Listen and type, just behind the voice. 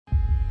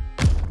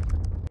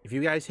If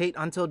you guys hate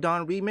Until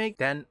Dawn Remake,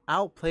 then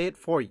I'll play it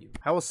for you.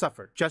 I will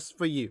suffer just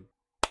for you.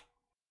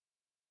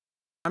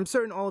 I'm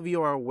certain all of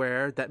you are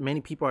aware that many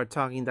people are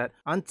talking that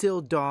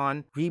Until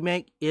Dawn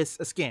Remake is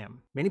a scam.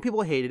 Many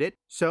people hated it,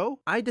 so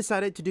I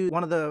decided to do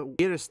one of the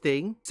weirdest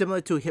thing,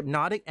 similar to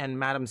Hypnotic and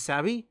Madame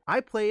Savvy.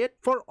 I play it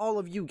for all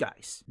of you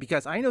guys,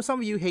 because I know some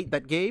of you hate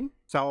that game,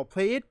 so I'll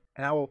play it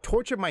and I will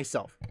torture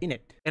myself in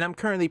it. And I'm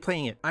currently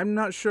playing it. I'm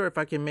not sure if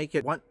I can make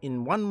it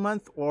in 1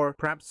 month or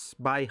perhaps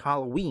by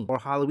Halloween or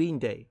Halloween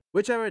day.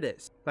 Whichever it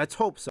is. Let's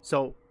hope so.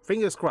 So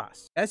fingers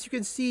crossed. As you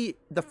can see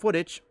the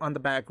footage on the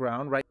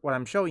background, right, what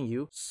I'm showing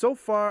you. So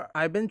far,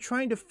 I've been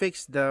trying to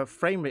fix the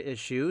frame rate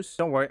issues.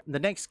 Don't worry, the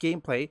next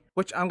gameplay,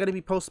 which I'm going to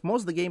be posting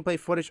most of the gameplay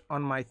footage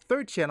on my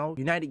third channel,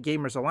 United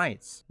Gamers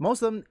Alliance.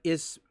 Most of them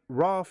is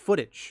raw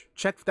footage.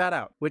 Check that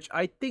out, which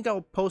I think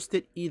I'll post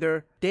it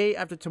either day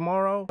after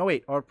tomorrow. Oh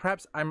wait, or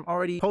perhaps I'm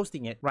already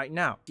posting it right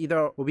now.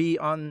 Either will be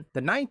on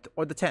the 9th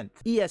or the 10th.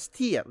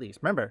 EST at least,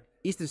 remember?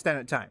 Eastern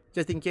Standard Time,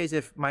 just in case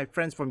if my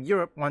friends from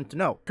Europe want to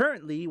know.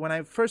 Currently, when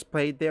I first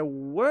played, there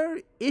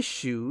were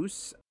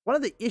issues. One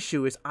of the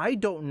issues is I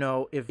don't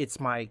know if it's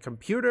my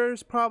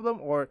computer's problem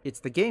or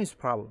it's the game's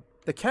problem.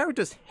 The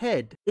character's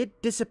head,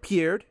 it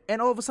disappeared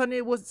and all of a sudden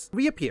it was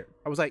reappeared.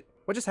 I was like,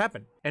 what just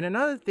happened? And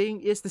another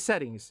thing is the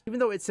settings. Even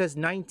though it says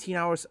 19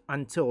 hours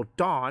until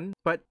dawn,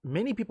 but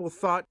many people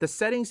thought the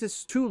settings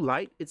is too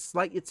light. It's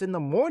like it's in the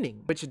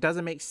morning, which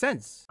doesn't make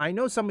sense. I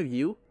know some of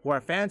you who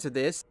are fans of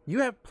this, you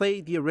have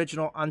played the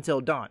original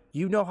Until Dawn.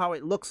 You know how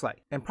it looks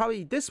like. And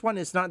probably this one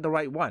is not the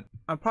right one.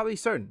 I'm probably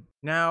certain.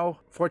 Now,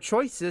 for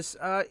choices,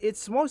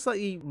 it's most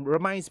likely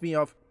reminds me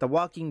of The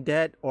Walking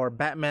Dead or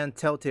Batman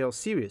Telltale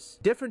series.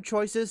 Different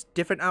choices,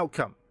 different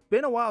outcome.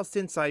 Been a while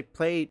since I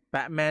played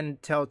Batman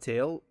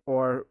Telltale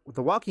or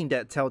The Walking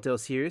Dead Telltale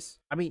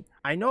series. I mean,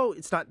 I know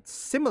it's not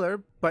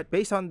similar, but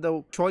based on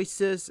the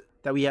choices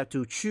that we have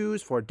to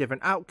choose for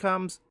different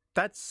outcomes,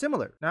 that's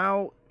similar.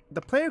 Now,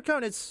 the player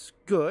count is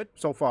good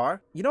so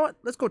far. You know what?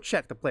 Let's go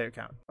check the player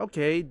count.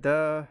 Okay, it's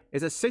a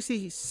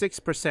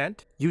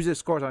 66% user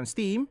scores on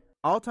Steam.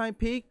 All-time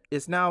peak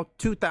is now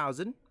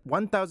 2,000.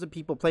 1,000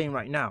 people playing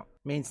right now.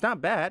 I mean, it's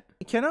not bad.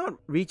 It cannot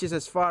reach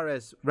as far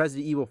as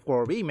Resident Evil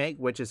 4 Remake,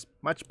 which is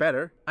much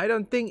better. I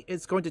don't think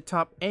it's going to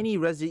top any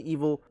Resident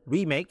Evil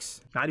remakes,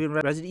 not even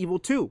Resident Evil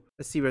 2.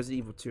 Let's see Resident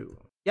Evil 2.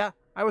 Yeah,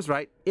 I was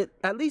right.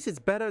 At least it's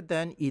better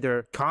than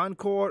either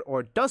Concord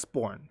or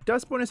Dustborn.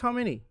 Dustborn is how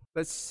many?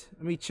 Let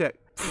me check.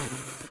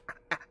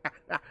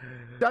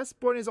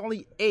 Dustborn is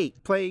only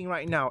 8 playing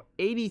right now.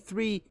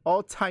 83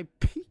 all-time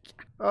peak.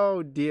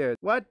 Oh dear.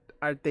 What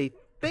are they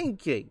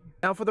thinking?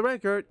 Now for the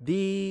record,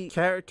 the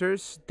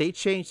characters, they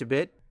changed a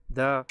bit.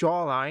 The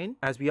jawline,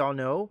 as we all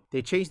know,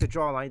 they changed the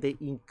jawline, they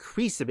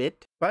increased a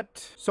bit.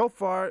 But so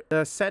far,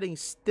 the setting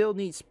still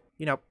needs,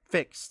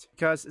 fixed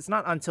because it's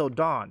not Until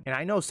Dawn. And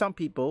I know some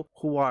people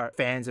who are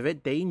fans of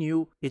it, they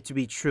knew it to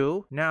be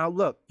true. Now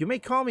look, you may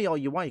call me all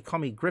you want, you call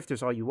me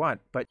grifters all you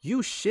want, but you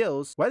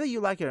shills, whether you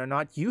like it or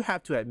not, you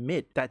have to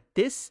admit that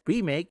this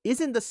remake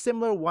isn't the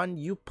similar one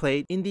you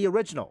played in the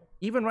original.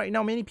 Even right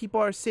now, many people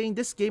are saying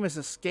this game is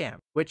a scam,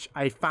 which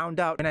I found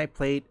out when I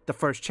played the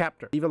first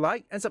chapter. Leave a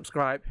like and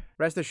subscribe.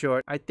 Rest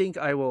assured, I think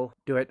I will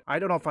do it. I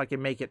don't know if I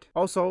can make it.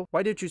 Also,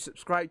 why did you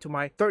subscribe to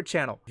my third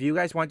channel? If you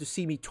guys want to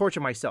see me torture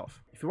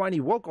myself. If you want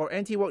any woke or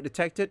anti-woke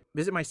detected,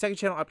 visit my second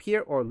channel up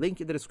here or link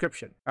in the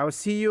description. I will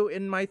see you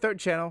in my third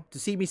channel to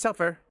see me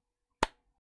suffer.